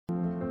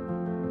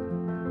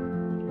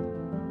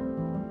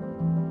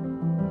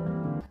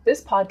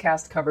This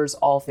podcast covers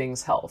all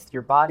things health,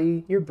 your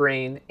body, your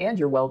brain, and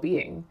your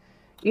well-being.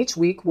 Each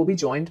week, we'll be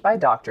joined by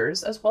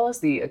doctors, as well as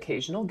the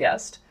occasional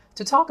guest,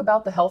 to talk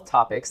about the health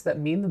topics that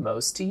mean the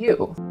most to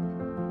you.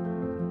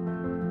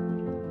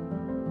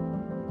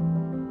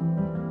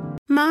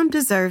 Mom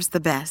deserves the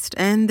best,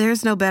 and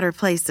there's no better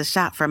place to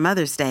shop for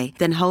Mother's Day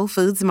than Whole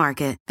Foods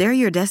Market. They're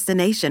your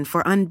destination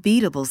for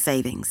unbeatable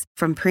savings,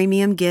 from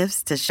premium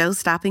gifts to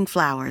show-stopping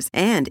flowers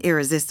and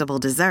irresistible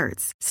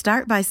desserts.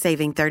 Start by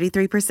saving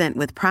 33%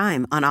 with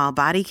Prime on all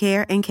body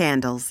care and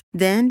candles.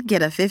 Then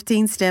get a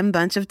 15-stem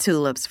bunch of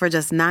tulips for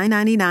just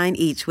 $9.99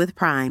 each with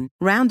Prime.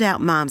 Round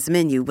out Mom's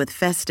menu with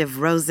festive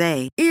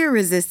rosé,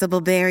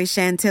 irresistible berry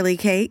chantilly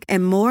cake,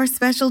 and more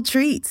special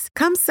treats.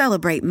 Come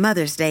celebrate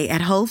Mother's Day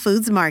at Whole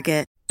Foods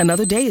Market.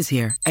 Another day is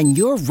here, and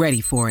you're ready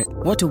for it.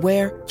 What to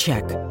wear?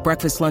 Check.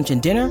 Breakfast, lunch, and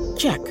dinner?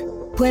 Check.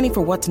 Planning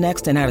for what's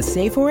next and how to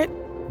save for it?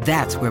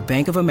 That's where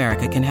Bank of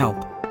America can help.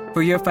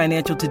 For your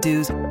financial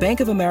to-dos, Bank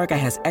of America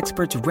has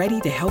experts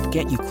ready to help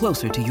get you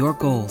closer to your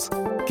goals.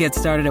 Get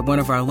started at one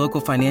of our local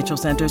financial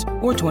centers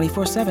or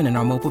 24/7 in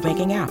our mobile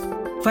banking app.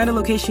 Find a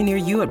location near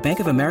you at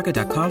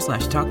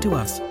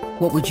bankofamerica.com/talktous.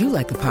 What would you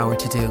like the power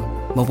to do?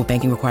 Mobile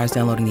banking requires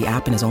downloading the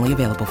app and is only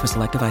available for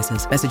select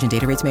devices. Message and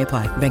data rates may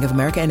apply. Bank of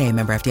America N.A.,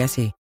 member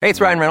FDIC. Hey,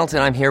 it's Ryan Reynolds,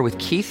 and I'm here with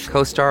Keith,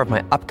 co-star of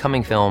my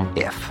upcoming film,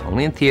 If,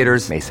 only in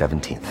theaters May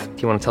 17th.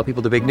 Do you want to tell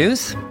people the big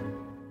news?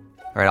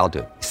 All right, I'll do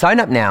it. Sign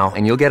up now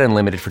and you'll get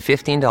unlimited for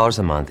 $15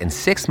 a month and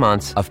 6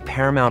 months of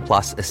Paramount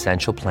Plus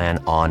Essential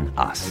Plan on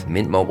us.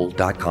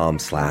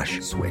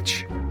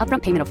 MintMobile.com/switch.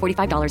 Upfront payment of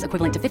 $45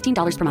 equivalent to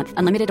 $15 per month.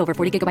 Unlimited over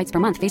 40 gigabytes per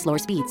month. Face lower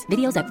speeds.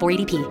 Videos at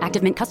 480p.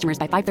 Active Mint customers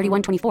by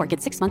 531.24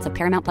 get 6 months of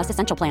Paramount Plus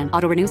Essential Plan.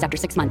 Auto renews after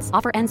 6 months.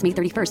 Offer ends May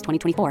 31st,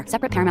 2024.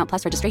 Separate Paramount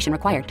Plus registration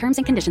required. Terms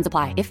and conditions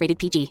apply if rated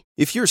PG.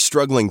 If you're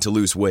struggling to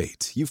lose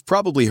weight, you've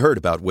probably heard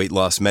about weight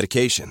loss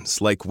medications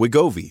like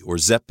Wegovy or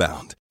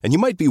Zepbound, and you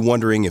might be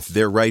wondering if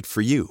they're right for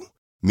you.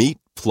 Meet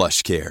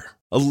PlushCare,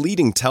 a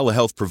leading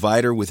telehealth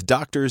provider with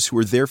doctors who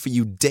are there for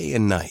you day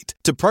and night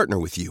to partner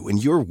with you in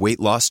your weight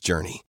loss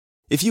journey.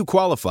 If you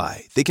qualify,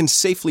 they can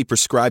safely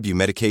prescribe you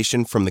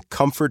medication from the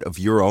comfort of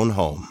your own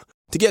home.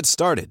 To get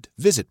started,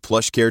 visit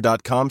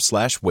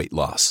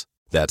plushcare.com/weightloss.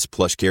 That's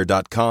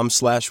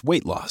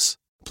plushcare.com/weightloss.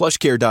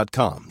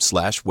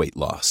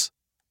 plushcare.com/weightloss.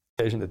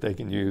 That they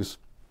can use,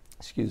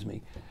 to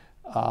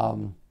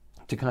kind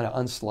of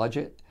unsludge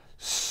it.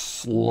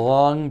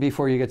 Long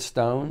before you get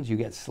stones, you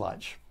get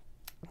sludge.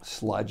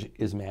 Sludge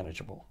is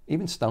manageable.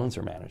 Even stones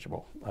are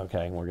manageable.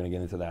 Okay, and we're going to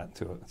get into that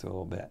to a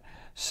little bit.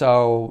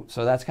 So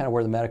that's kind of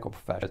where the medical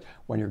profession is.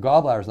 When your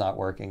gallbladder is not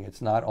working,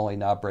 it's not only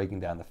not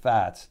breaking down the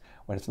fats.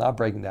 When it's not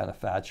breaking down the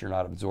fats, you're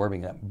not absorbing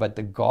them. But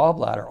the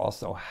gallbladder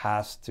also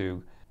has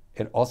to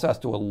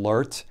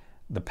alert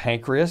the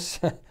pancreas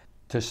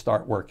to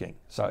start working.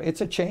 So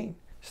it's a chain: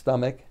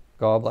 stomach,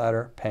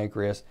 gallbladder,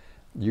 pancreas.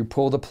 You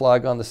pull the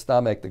plug on the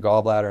stomach, the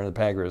gallbladder and the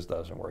pancreas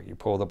doesn't work. You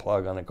pull the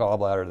plug on the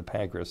gallbladder, the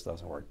pancreas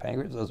doesn't work.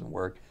 Pancreas doesn't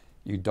work.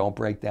 You don't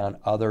break down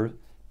other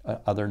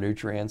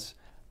nutrients.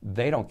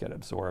 They don't get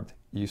absorbed.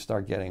 You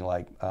start getting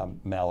like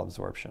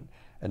malabsorption,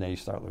 and then you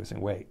start losing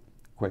weight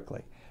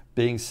quickly.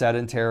 Being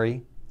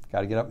sedentary,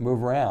 got to get up and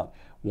move around.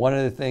 One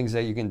of the things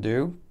that you can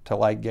do to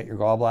like get your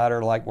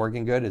gallbladder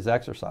working good is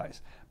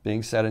exercise.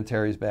 Being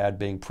sedentary is bad.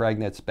 Being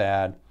pregnant's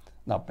bad.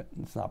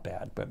 It's not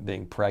bad, but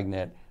being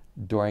pregnant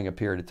during a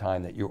period of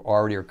time that you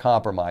already are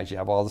compromised, you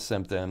have all the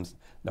symptoms,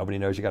 nobody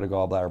knows you got a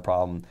gallbladder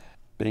problem.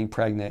 Being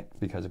pregnant,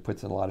 because it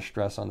puts in a lot of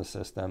stress on the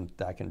system,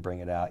 that can bring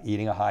it out.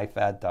 Eating a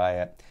high-fat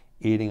diet,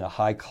 eating a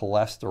high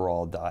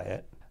cholesterol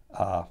diet,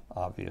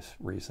 obvious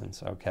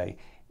reasons, okay.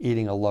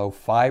 Eating a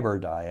low-fiber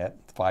diet,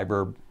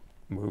 fiber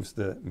moves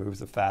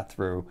the fat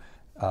through.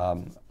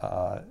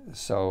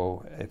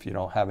 So if you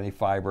don't have any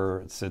fiber,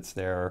 it sits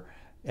there,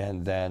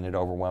 and then it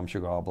overwhelms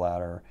your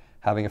gallbladder.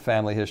 Having a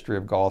family history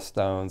of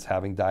gallstones,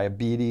 having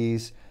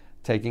diabetes,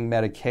 taking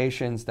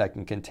medications that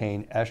can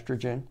contain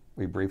estrogen.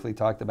 We briefly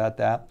talked about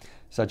that,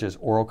 such as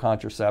oral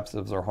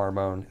contraceptives or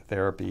hormone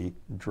therapy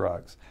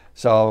drugs.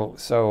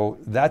 So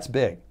that's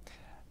big.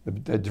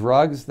 The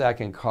drugs that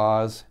can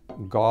cause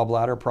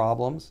gallbladder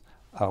problems,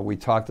 we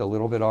talked a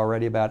little bit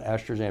already about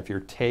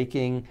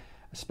estrogen.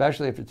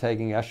 Especially if you're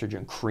taking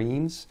estrogen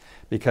creams,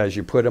 because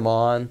you put them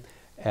on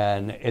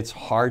and it's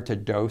hard to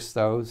dose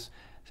those.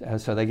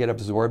 So they get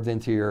absorbed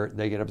into your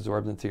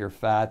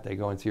fat, they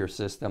go into your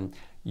system.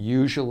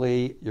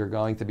 Usually you're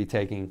going to be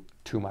taking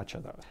too much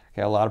of those.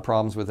 Okay, a lot of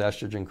problems with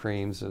estrogen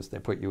creams is they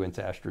put you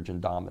into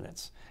estrogen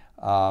dominance.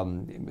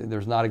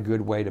 There's not a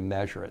good way to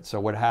measure it. So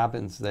what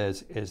happens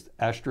is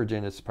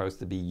estrogen is supposed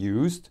to be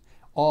used,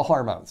 all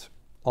hormones.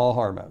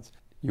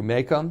 You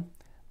make them,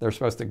 they're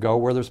supposed to go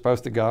where they're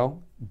supposed to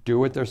go, do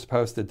what they're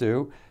supposed to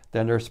do,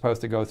 then they're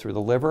supposed to go through the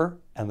liver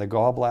and the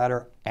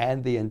gallbladder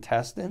and the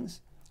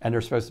intestines, and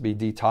they're supposed to be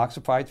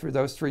detoxified through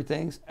those three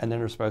things, and then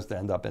they're supposed to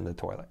end up in the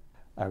toilet.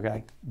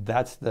 Okay,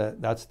 that's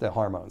the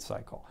hormone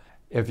cycle.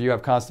 If you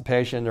have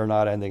constipation, they're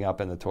not ending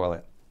up in the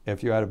toilet.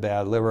 If you had a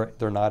bad liver,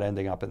 they're not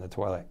ending up in the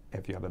toilet.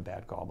 If you have a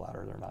bad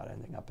gallbladder, they're not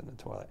ending up in the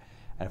toilet.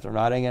 And if they're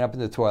not ending up in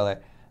the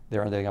toilet,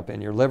 they're ending up in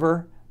your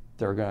liver,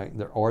 they're going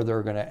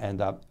to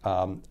end up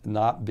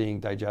not being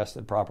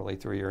digested properly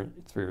through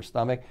your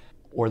stomach,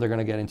 or they're going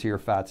to get into your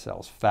fat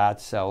cells. Fat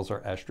cells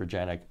are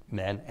estrogenic.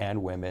 Men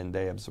and women,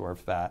 they absorb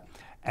fat,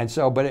 and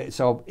so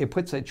it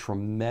puts a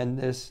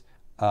tremendous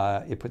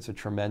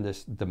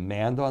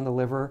demand on the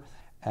liver.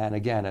 And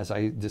again, as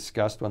I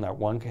discussed on that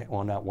one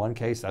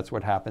case, that's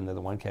what happened to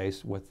the one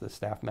case with the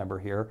staff member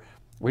here.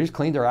 We just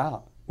cleaned her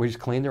out. We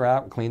cleaned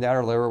out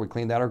her liver, we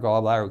cleaned out her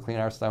gallbladder, we cleaned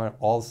out her stomach.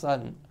 All of a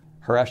sudden,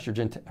 her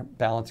estrogen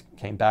balance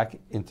came back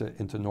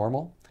into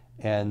normal,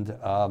 and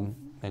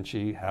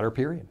she had her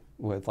period.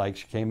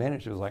 She came in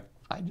and she was like,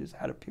 I just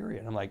had a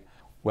period. I'm like,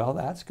 well,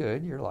 that's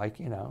good. You're like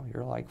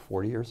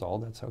 40 years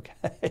old. That's okay.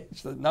 She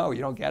said, no,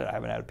 you don't get it. I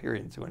haven't had a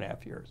period in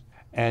 2.5 years.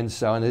 And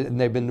so, and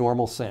they've been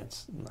normal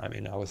since. I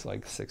mean, that was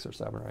like 6 or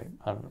 7 or 8.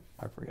 I don't know.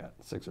 I forget.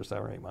 6 or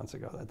 7 or 8 months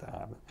ago that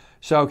happened.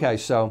 So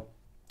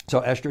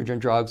estrogen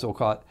drugs, we'll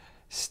call it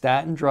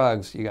statin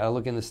drugs. You got to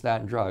look into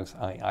statin drugs.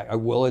 I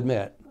will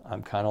admit,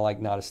 I'm kind of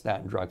like not a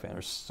statin drug fan.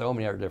 There's so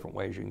many other different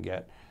ways you can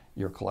get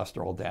your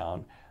cholesterol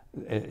down.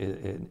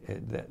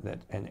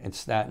 And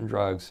statin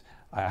drugs.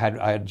 I had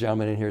a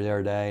gentleman in here the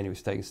other day, and he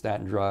was taking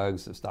statin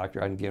drugs. This doctor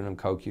hadn't given him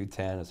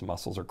CoQ10. His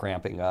muscles are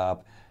cramping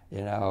up.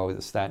 The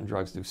statin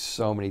drugs do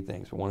so many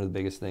things. But one of the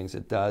biggest things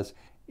it does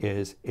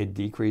is it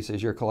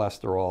decreases your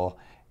cholesterol,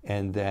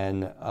 and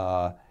then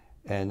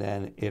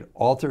it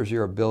alters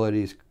your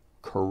abilities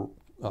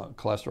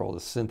cholesterol to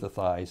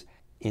synthesize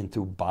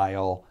into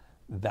bile.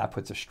 That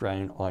puts a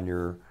strain on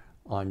your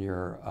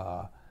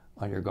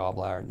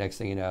gallbladder. Next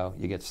thing you know,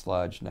 you get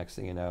sludge. Next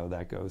thing you know,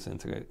 that goes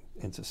into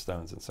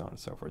stones and so on and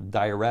so forth.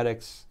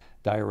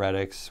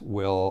 Diuretics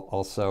will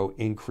also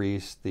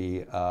increase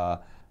the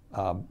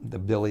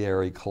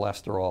biliary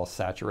cholesterol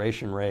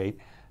saturation rate.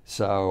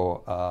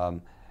 So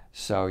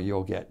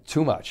you'll get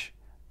too much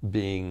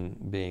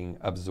being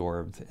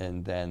absorbed,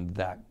 and then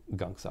that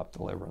gunks up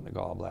the liver and the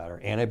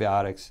gallbladder.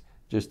 Antibiotics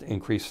just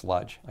increase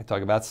sludge. I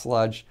talk about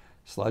sludge.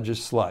 Sludge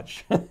is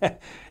sludge.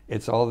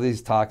 It's all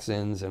these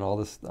toxins and all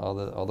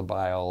the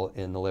bile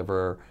in the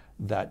liver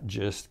that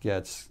just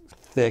gets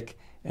thick,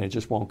 and it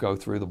just won't go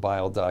through the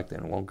bile duct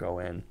and it won't go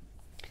in.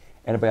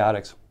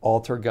 Antibiotics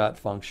alter gut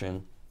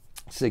function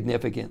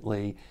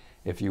significantly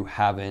if you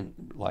haven't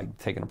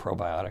taken a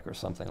probiotic or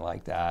something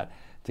like that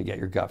to get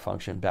your gut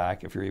function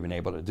back, if you're even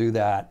able to do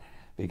that,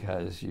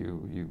 because if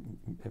you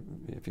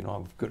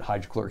don't have good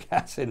hydrochloric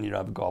acid and you don't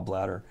have a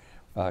gallbladder,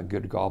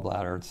 good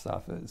gallbladder and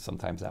stuff,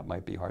 sometimes that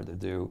might be hard to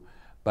do.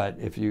 But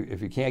if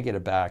you can't get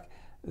it back,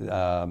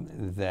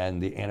 then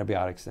the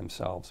antibiotics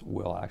themselves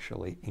will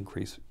actually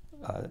increase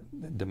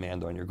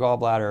demand on your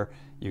gallbladder.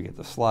 You get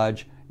the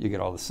sludge, you get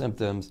all the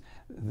symptoms.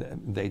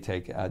 They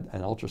take an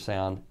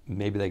ultrasound.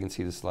 Maybe they can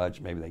see the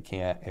sludge, maybe they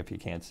can't. If you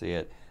can't see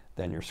it,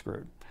 then you're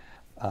screwed.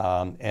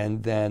 And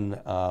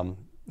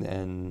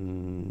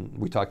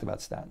we talked about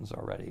statins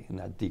already, and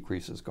that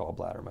decreases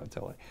gallbladder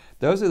motility.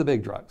 Those are the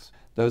big drugs.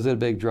 Those are the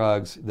big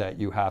drugs that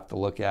you have to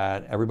look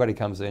at. Everybody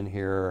comes in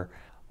here.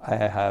 I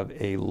have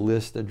a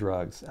list of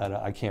drugs, and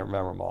I can't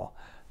remember them all.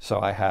 So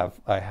I have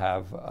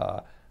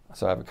a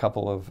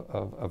couple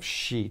of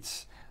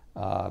sheets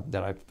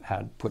that I've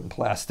had put in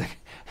plastic,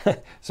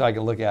 so I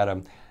can look at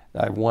them.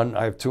 I have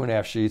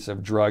 2.5 sheets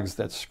of drugs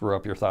that screw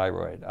up your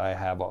thyroid. I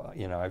have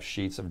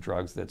sheets of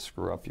drugs that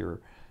screw up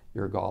your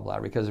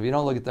gallbladder, because if you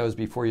don't look at those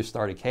before you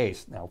start a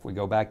case, now if we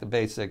go back to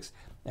basics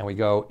and we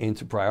go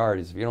into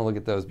priorities, if you don't look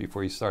at those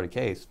before you start a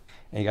case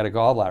and you got a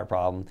gallbladder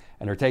problem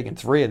and they're taking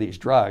 3 of these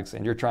drugs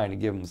and you're trying to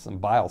give them some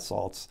bile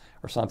salts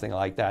or something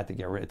like that to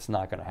get rid, it's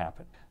not going to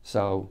happen.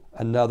 So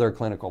another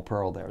clinical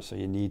pearl there. So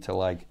you need to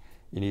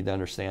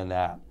understand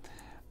that.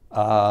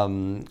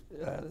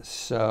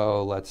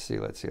 So let's see.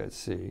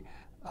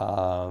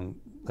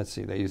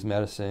 They use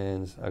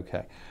medicines.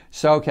 Okay.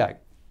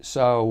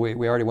 So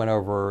we already went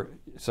over.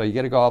 So you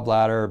get a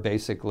gallbladder.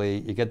 Basically,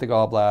 you get the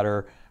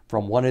gallbladder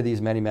from one of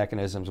these many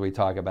mechanisms we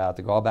talk about.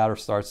 The gallbladder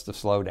starts to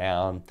slow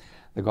down.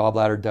 The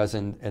gallbladder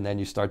doesn't, and then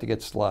you start to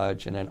get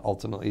sludge, and then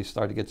ultimately you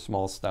start to get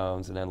small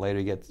stones, and then later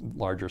you get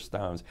larger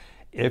stones.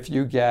 If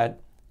you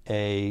get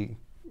a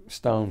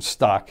stone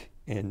stuck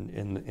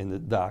in the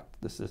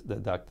duct, this is the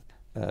duct,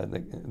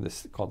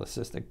 this called the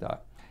cystic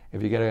duct.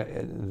 If you get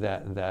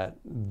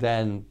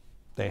then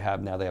they have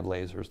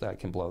lasers that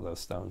can blow those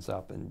stones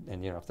up,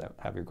 and you don't have to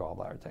have your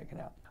gallbladder taken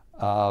out.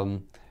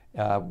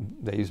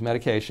 They use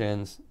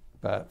medications,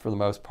 but for the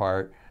most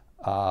part,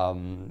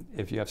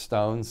 if you have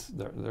stones,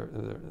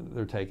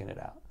 they're taking it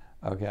out.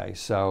 Okay,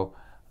 so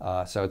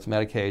it's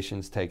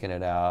medications taking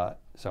it out,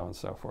 so on and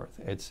so forth.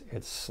 It's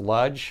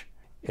sludge,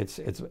 it's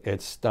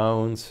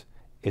stones,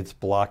 it's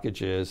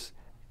blockages.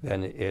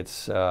 Then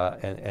it's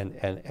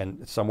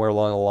and somewhere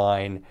along the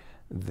line,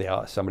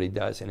 somebody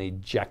does an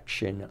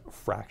ejection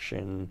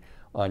fraction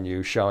on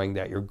you, showing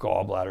that your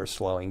gallbladder is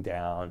slowing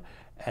down,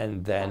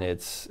 and then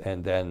it's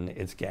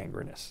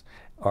gangrenous,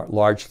 or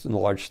large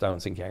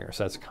stones and gangrenous.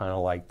 That's kind of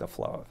like the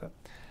flow of it.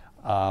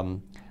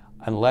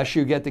 Unless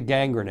you get the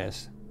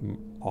gangrenous,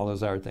 all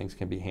those other things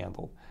can be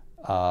handled.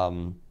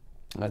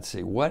 Let's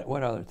see, what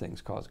other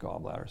things cause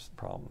gallbladder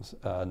problems?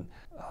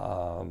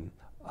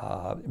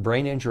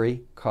 Brain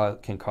injury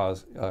can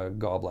cause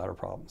gallbladder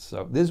problems.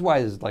 So this is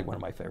why this is like one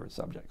of my favorite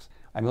subjects.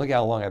 I mean, look at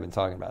how long I've been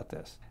talking about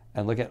this,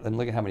 and look at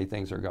how many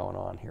things are going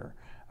on here.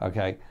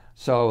 Okay,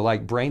 so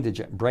like brain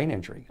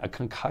injury, a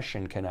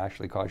concussion can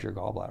actually cause your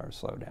gallbladder to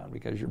slow down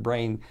because your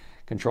brain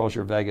controls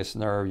your vagus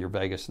nerve. Your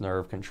vagus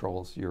nerve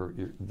controls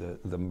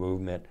the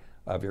movement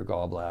of your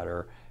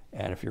gallbladder.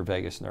 And if your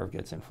vagus nerve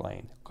gets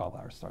inflamed,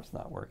 gallbladder starts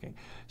not working.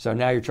 So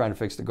now you're trying to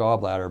fix the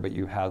gallbladder, but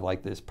you have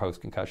like this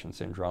post-concussion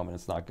syndrome and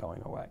it's not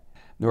going away.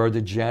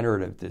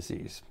 Neurodegenerative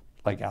disease,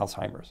 like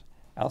Alzheimer's,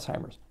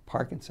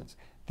 Parkinson's.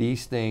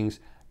 These things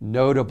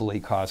notably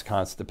cause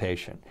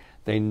constipation.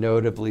 They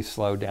notably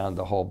slow down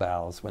the whole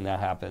bowels. When that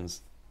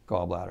happens,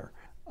 gallbladder.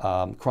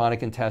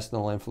 Chronic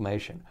intestinal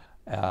inflammation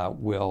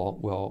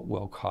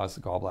will cause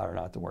the gallbladder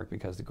not to work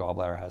because the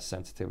gallbladder has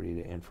sensitivity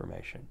to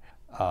inflammation.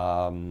 We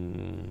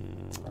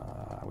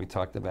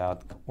talked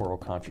about oral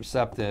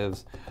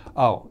contraceptives.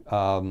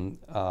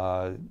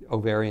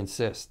 Ovarian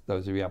cysts.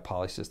 Those of you who have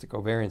polycystic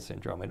ovarian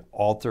syndrome, it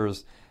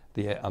alters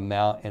the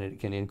amount and it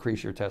can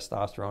increase your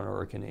testosterone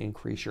or it can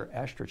increase your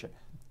estrogen.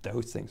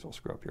 Those things will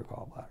screw up your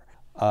gallbladder.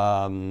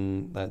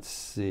 Let's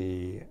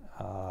see.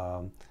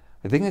 I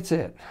think that's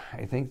it.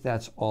 I think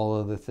that's all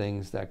of the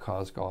things that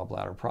cause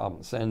gallbladder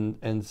problems.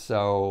 And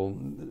so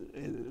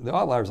the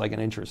gallbladder is like an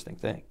interesting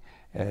thing.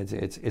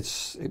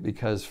 It's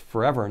because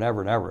forever and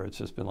ever and ever, it's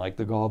just been like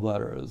the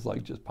gallbladder is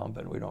like just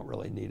pumping. We don't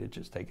really need it.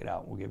 Just take it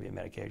out. We'll give you a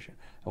medication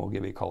and we'll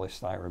give you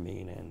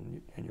cholestyramine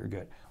and you're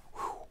good.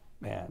 Whew,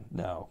 man,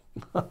 no,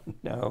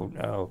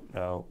 no.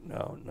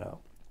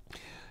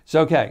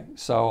 So, okay,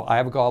 so I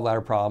have a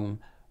gallbladder problem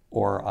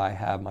or I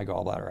have my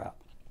gallbladder out.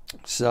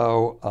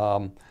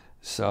 So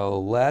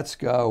let's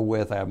go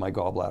with I have my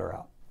gallbladder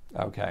out.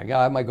 Okay,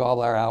 I have my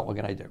gallbladder out. What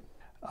can I do?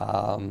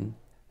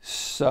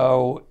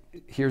 So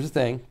here's the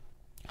thing.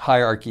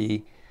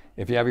 Hierarchy.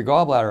 If you have your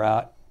gallbladder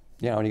out,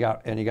 and you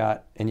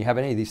have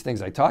any of these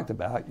things I talked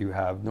about, you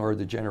have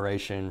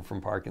neurodegeneration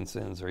from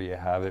Parkinson's, or you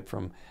have it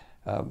from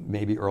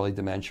maybe early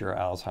dementia or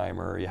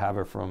Alzheimer, or you have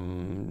it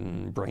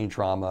from brain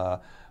trauma,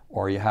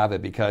 or you have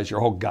it because your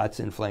whole gut's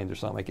inflamed or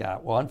something like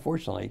that. Well,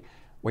 unfortunately,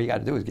 what you got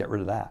to do is get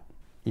rid of that,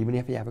 even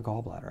if you have a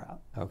gallbladder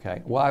out.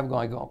 Okay. Well, I'm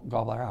going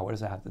gallbladder out. What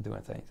does that have to do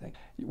with anything?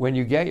 When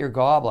you get your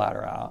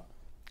gallbladder out,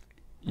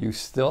 you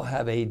still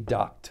have a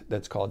duct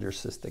that's called your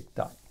cystic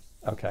duct.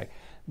 Okay,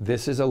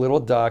 this is a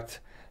little duct,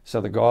 so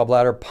the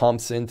gallbladder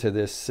pumps into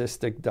this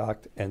cystic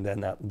duct, and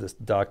then this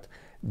duct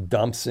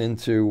dumps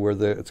into where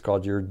it's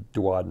called your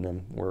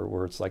duodenum,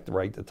 where it's like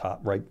the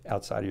top, right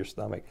outside of your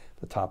stomach,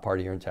 the top part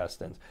of your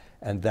intestines,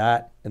 and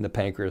that and the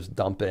pancreas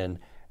dump in,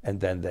 and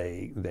then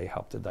they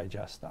help to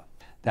digest stuff.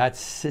 That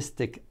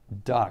cystic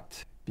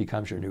duct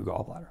becomes your new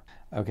gallbladder.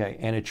 Okay,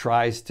 and it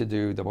tries to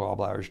do the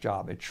gallbladder's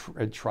job. It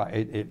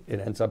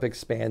ends up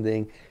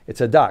expanding.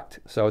 It's a duct,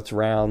 so it's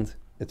round,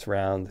 it's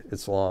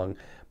long,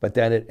 but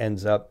then it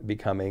ends up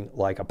becoming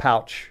like a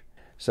pouch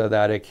so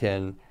that it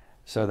can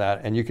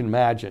transmit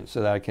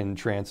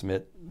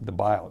the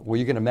bile. Well,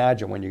 you can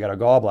imagine when you got a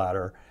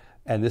gallbladder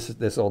and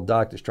this old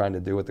duct is trying to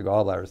do what the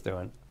gallbladder is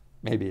doing,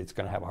 maybe it's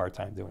going to have a hard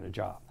time doing the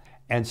job.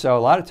 And so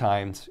a lot of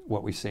times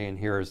what we see in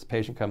here is the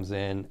patient comes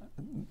in,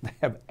 they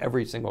have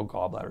every single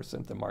gallbladder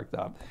symptom marked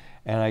up.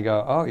 And I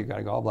go, oh, you've got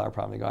a gallbladder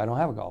problem. They go, I don't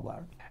have a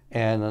gallbladder.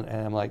 And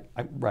I'm like,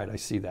 right, I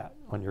see that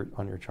on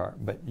your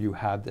chart, but you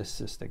have this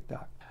cystic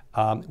duct.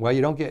 Well,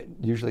 you don't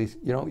usually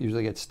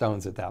get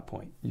stones at that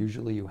point.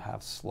 Usually you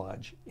have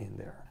sludge in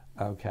there,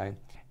 okay?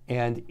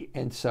 And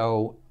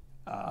so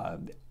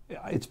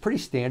it's pretty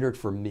standard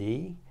for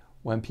me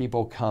when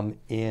people come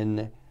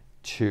in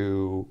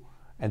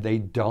and they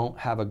don't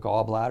have a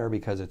gallbladder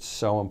because it's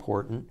so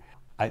important.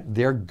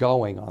 They're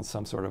going on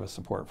some sort of a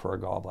support for a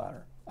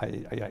gallbladder.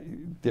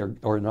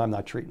 I'm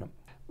not treating them.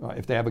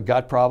 If they have a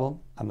gut problem,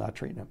 I'm not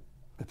treating them.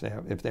 If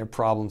they have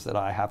problems that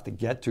I have to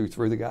get to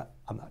through the gut,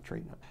 I'm not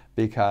treating them.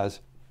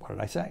 Because, what did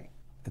I say?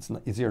 It's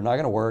either not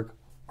going to work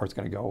or it's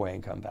going to go away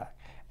and come back.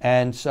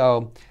 And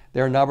so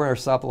there are a number of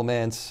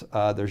supplements.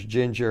 There's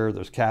ginger,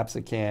 there's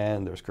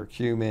capsicum, there's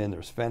curcumin,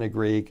 there's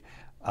fenugreek.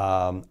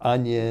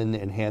 Onion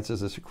enhances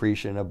the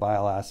secretion of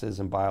bile acids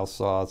and bile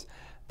salts.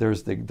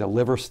 There's the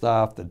liver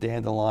stuff, the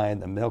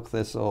dandelion, the milk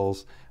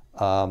thistles.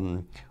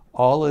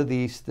 All of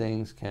these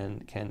things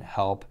can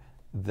help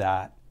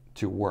that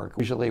to work.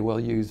 Usually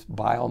we'll use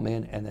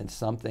Biomin and then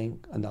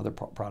another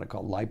product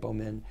called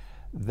Lipomin.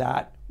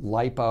 That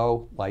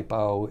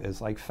lipo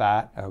is like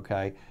fat,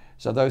 okay?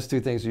 So those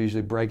two things, we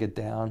usually break it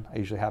down. I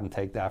usually have them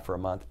take that for a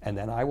month, and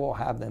then I will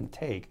have them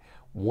take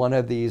one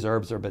of these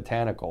herbs or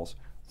botanicals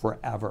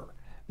forever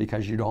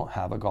because you don't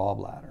have a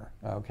gallbladder,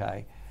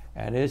 okay?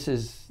 And this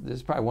is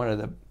probably one of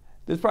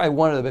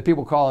the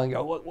people call and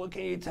go, what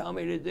can you tell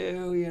me to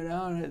do?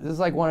 This is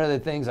like one of the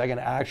things I can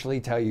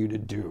actually tell you to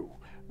do.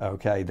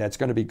 Okay, that's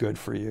going to be good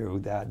for you.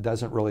 That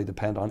doesn't really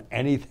depend on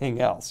anything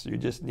else. You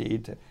just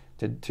need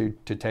to,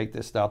 to take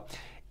this stuff.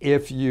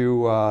 If you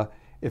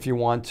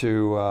want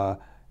to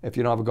If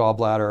you don't have a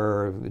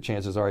gallbladder, the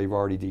chances are you've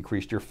already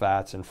decreased your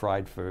fats and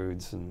fried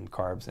foods and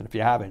carbs. And if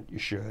you haven't, you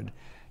should.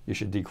 You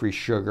should decrease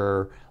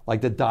sugar.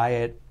 Like the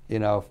diet,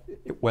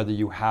 whether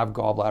you have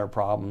gallbladder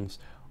problems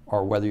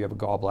or whether you have a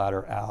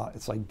gallbladder out,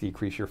 it's like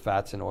decrease your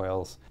fats and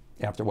oils.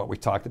 After what we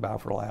talked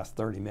about for the last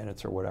 30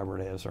 minutes or whatever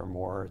it is or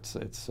more,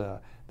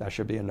 that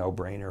should be a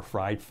no-brainer.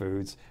 Fried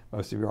foods,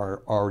 most of you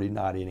are already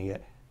not eating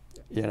it.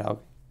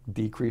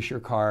 Decrease your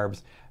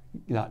carbs.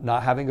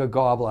 Not having a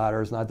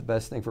gallbladder is not the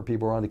best thing for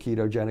people who are on the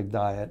ketogenic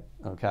diet,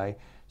 okay?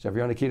 So if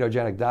you're on a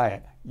ketogenic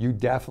diet, you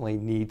definitely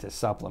need to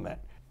supplement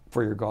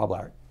for your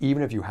gallbladder,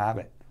 even if you have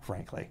it,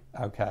 frankly,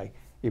 okay?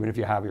 Even if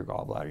you have your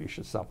gallbladder, you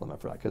should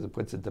supplement for that because it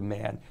puts a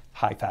demand,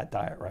 high-fat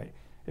diet, right?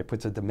 It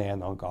puts a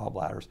demand on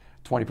gallbladders.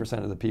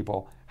 20% of the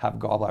people have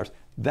gallbladders.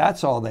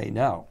 That's all they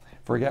know.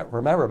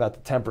 Remember about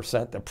the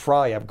 10% that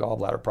probably have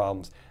gallbladder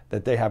problems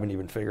that they haven't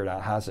even figured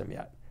out has them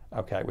yet,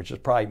 okay? Which is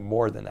probably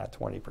more than that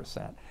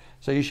 20%.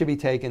 So you should be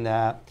taking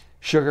that.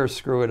 Sugar,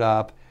 screw it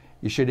up.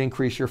 You should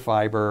increase your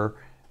fiber.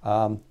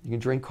 You can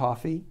drink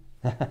coffee.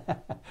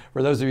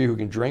 For those of you who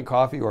can drink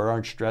coffee or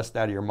aren't stressed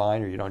out of your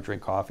mind or you don't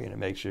drink coffee and it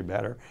makes you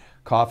better,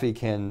 coffee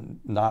can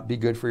not be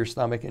good for your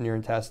stomach and your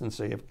intestines.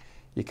 So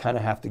you kind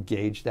of have to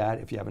gauge that.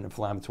 If you have an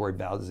inflammatory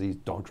bowel disease,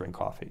 don't drink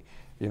coffee.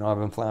 If you don't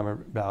have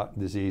inflammatory bowel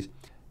disease,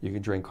 you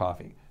can drink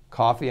coffee.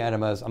 Coffee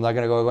enemas, I'm not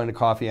going to go into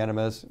coffee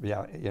enemas.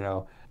 Yeah,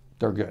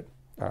 they're good.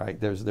 All right,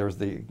 there's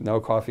the no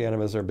coffee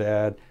enemas are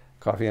bad.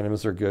 Coffee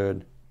enemas are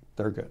good.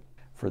 They're good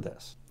for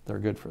this. They're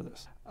good for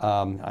this.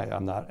 I'm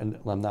not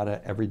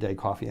an everyday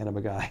coffee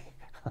enema guy.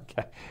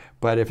 Okay,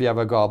 but if you have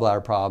a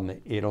gallbladder problem,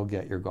 it'll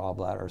get your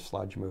gallbladder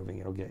sludge moving.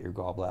 It'll get your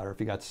gallbladder. If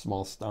you got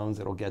small stones,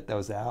 it'll get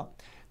those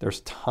out.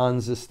 There's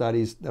tons of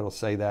studies that'll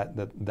say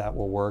that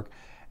will work.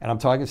 And I'm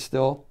talking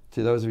still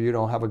to those of you who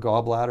don't have a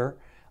gallbladder.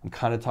 I'm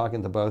kind of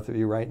talking to both of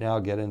you right now.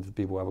 I'll get into the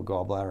people who have a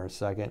gallbladder in a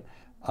second.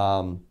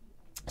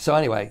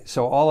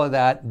 So all of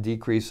that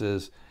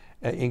increases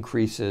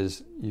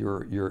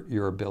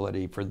your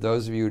ability. For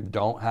those of you who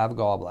don't have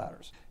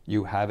gallbladders,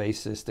 you have a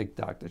cystic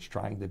duct that's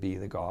trying to be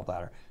the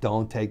gallbladder.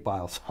 Don't take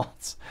bile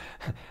salts.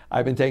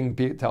 I've been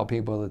tell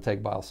people to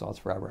take bile salts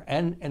forever,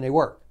 and they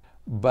work.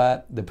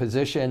 But the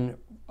position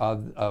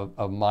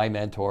of my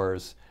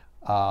mentors,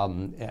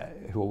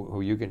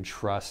 who you can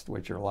trust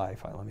with your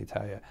life, let me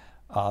tell you,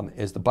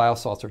 is the bile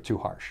salts are too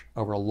harsh.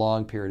 Over a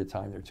long period of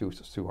time, they're too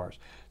harsh.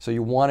 So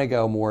you want to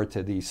go more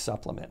to these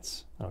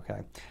supplements, okay?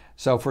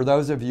 So for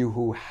those of you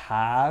who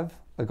have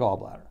a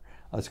gallbladder,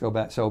 let's go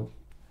back. So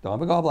don't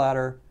have a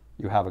gallbladder,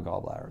 you have a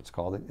gallbladder. It's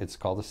called a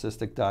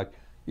cystic duct.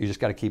 You just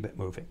got to keep it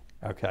moving,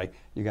 okay?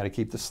 You got to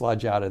keep the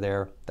sludge out of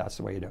there. That's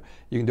the way you do it.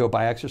 You can do it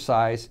by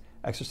exercise.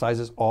 Exercise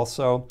is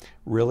also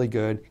really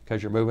good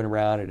because you're moving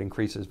around. It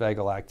increases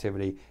vagal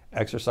activity.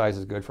 Exercise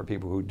is good for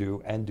people who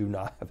do and do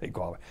not have a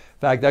gallbladder. In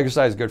fact,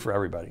 exercise is good for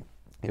everybody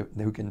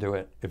who can do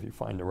it if you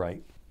find the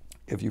right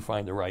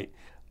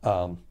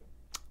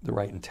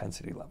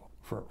intensity level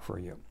for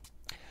you.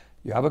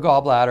 You have a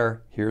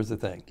gallbladder. Here's the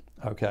thing.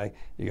 Okay,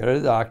 you go to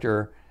the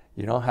doctor.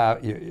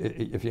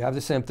 If you have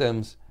the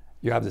symptoms,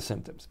 you have the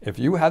symptoms. If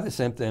you have the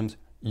symptoms,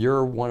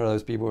 you're one of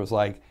those people who's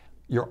like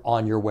you're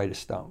on your way to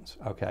stones.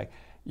 Okay.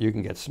 You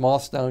can get small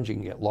stones, you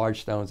can get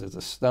large stones. As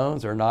the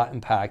stones are not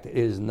impacted, it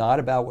is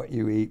not about what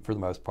you eat for the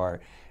most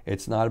part.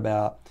 It's not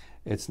about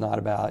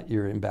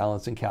your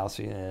imbalance in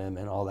calcium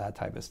and all that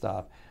type of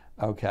stuff.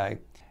 Okay,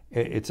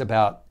 it's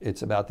about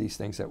these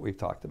things that we've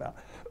talked about.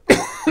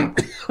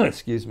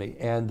 Excuse me,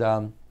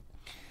 and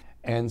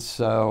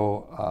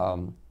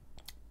so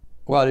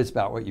it is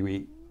about what you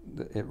eat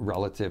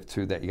relative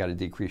to that. You got to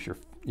decrease your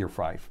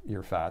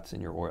fats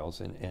and your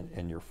oils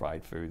and your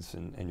fried foods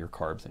and your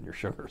carbs and your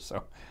sugar.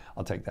 So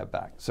I'll take that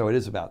back. So it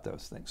is about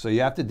those things. So you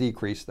have to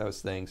decrease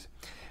those things.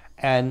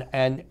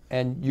 And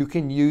you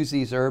can use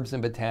these herbs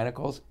and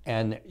botanicals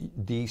and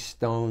these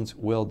stones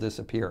will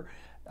disappear.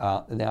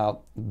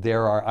 Now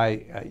there are,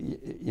 I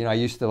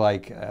used to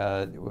like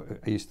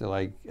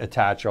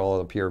attach all of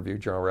the peer-reviewed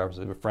journal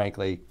references, but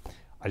frankly,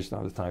 I just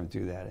don't have the time to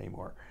do that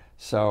anymore.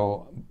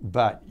 So,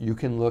 but you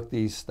can look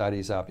these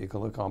studies up. You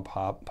can look on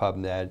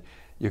PubMed.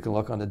 You can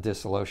look on the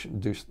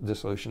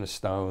dissolution of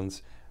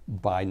stones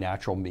by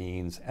natural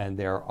means, and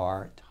there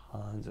are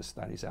tons of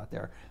studies out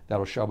there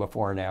that'll show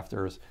before and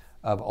afters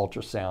of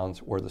ultrasounds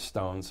where the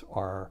stones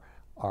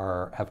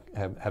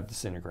have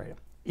disintegrated.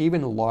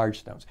 Even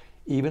large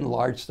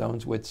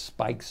stones with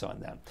spikes on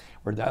them,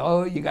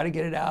 where you got to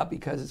get it out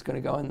because it's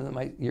going to go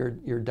into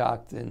your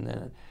duct, and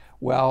then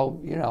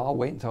I'll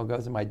wait until it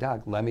goes in my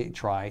duct. Let me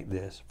try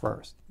this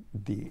first.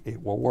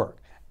 It will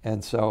work,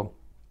 and so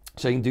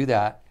you can do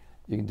that.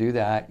 You can do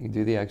that. You can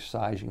do the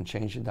exercise. You can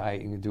change the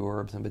diet. You can do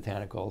herbs and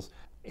botanicals,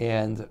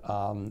 and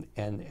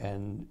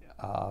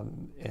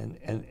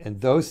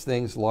those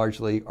things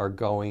largely are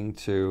going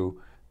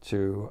to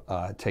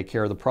take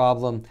care of the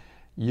problem.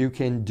 You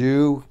can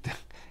do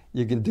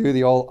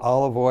the old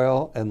olive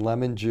oil and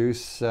lemon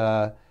juice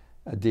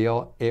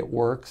deal. It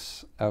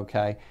works.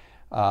 Okay.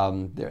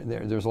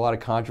 There's a lot of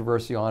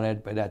controversy on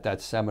it, but at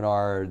that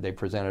seminar they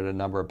presented a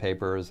number of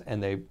papers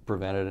and they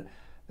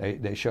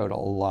They showed a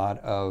lot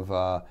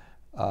of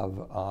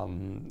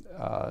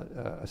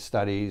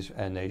studies,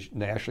 and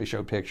they actually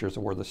showed pictures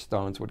of where the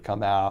stones would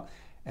come out,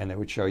 and they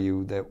would show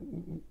you that,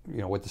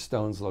 what the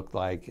stones looked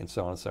like, and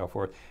so on and so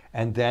forth.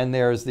 And then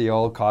there's the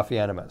old coffee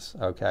enemas.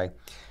 Okay,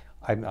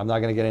 I'm not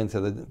going to get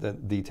into the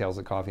details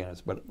of coffee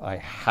enemas, but I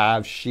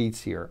have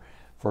sheets here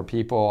for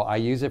people. I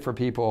use it for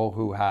people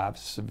who have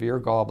severe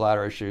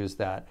gallbladder issues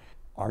that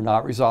are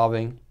not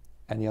resolving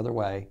any other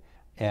way,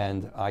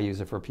 and I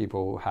use it for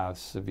people who have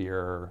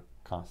severe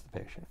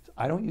constipation.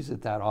 I don't use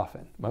it that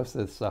often. Most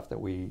of the stuff that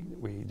we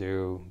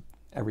do,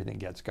 everything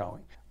gets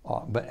going.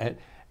 But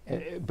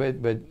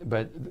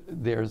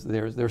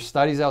there's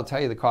studies that'll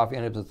tell you the coffee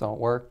enemas don't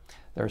work.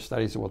 There are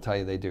studies that will tell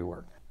you they do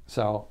work.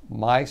 So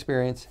my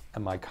experience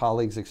and my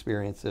colleagues'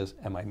 experiences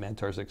and my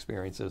mentors'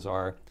 experiences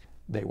are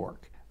they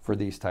work for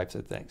these types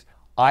of things.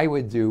 I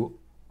would do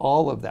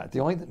all of that. The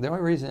only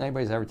reason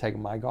anybody's ever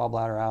taken my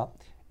gallbladder out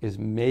is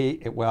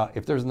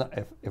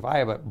if I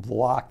have a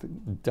blocked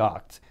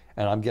duct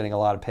and I'm getting a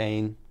lot of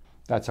pain,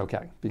 that's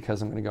okay,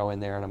 because I'm going to go in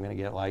there and I'm going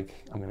to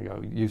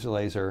go use a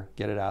laser,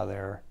 get it out of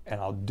there, and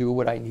I'll do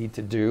what I need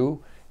to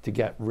do to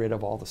get rid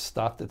of all the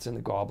stuff that's in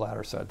the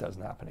gallbladder so it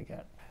doesn't happen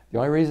again. The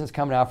only reason it's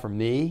coming out for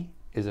me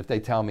is if they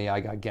tell me I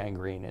got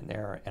gangrene in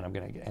there and I'm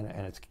going to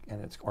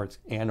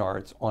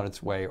it's on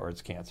its way, or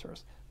it's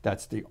cancerous.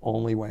 That's the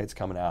only way it's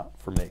coming out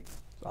for me.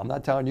 So I'm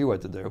not telling you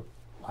what to do.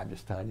 I'm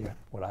just telling you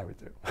what I would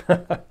do.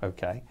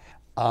 Okay.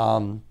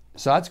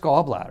 So that's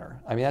gallbladder.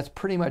 I mean, that's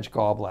pretty much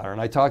gallbladder. And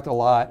I talked a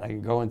lot, and I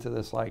can go into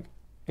this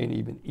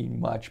in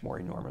much more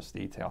enormous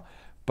detail.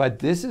 But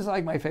this is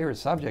like my favorite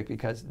subject,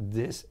 because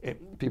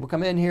people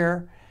come in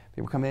here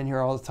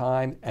all the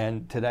time,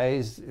 and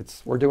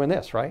we're doing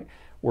this, right?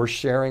 We're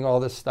sharing all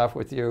this stuff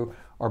with you,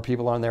 or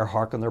people on there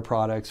hawking their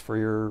products for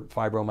your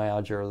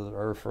fibromyalgia,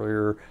 or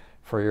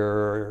for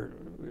your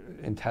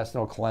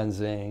intestinal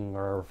cleansing,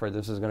 or for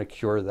this is going to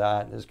cure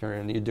that,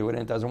 and you do it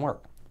and it doesn't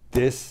work.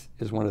 This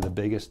is one of the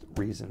biggest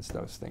reasons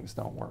those things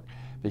don't work.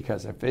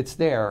 Because if it's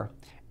there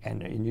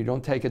and you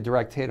don't take a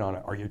direct hit on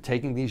it, or you're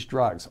taking these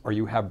drugs, or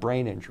you have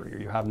brain injury, or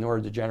you have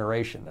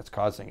neurodegeneration that's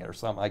causing it, or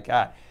something like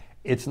that,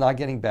 it's not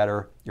getting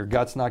better, your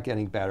gut's not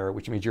getting better,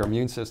 which means your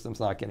immune system's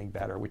not getting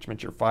better, which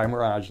means your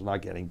fibromyalgia is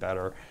not getting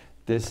better.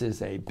 This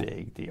is a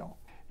big deal.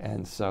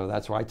 And so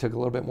that's why I took a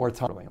little bit more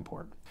time. Really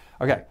important.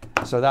 Okay,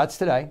 so that's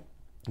today,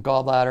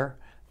 gallbladder.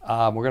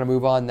 We're going to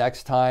move on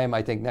next time.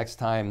 I think next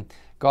time,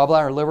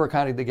 gallbladder and liver are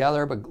kind of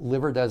together, but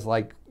liver does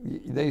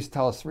they used to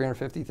tell us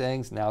 350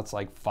 things. Now it's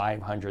like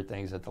 500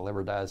 things that the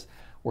liver does.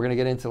 We're going to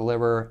get into the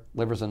liver.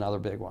 Liver's another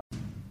big one.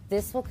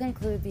 This will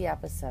conclude the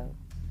episode.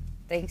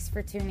 Thanks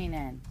for tuning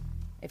in.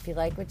 If you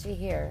like what you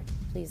hear,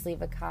 please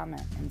leave a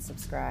comment and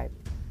subscribe.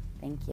 Thank you.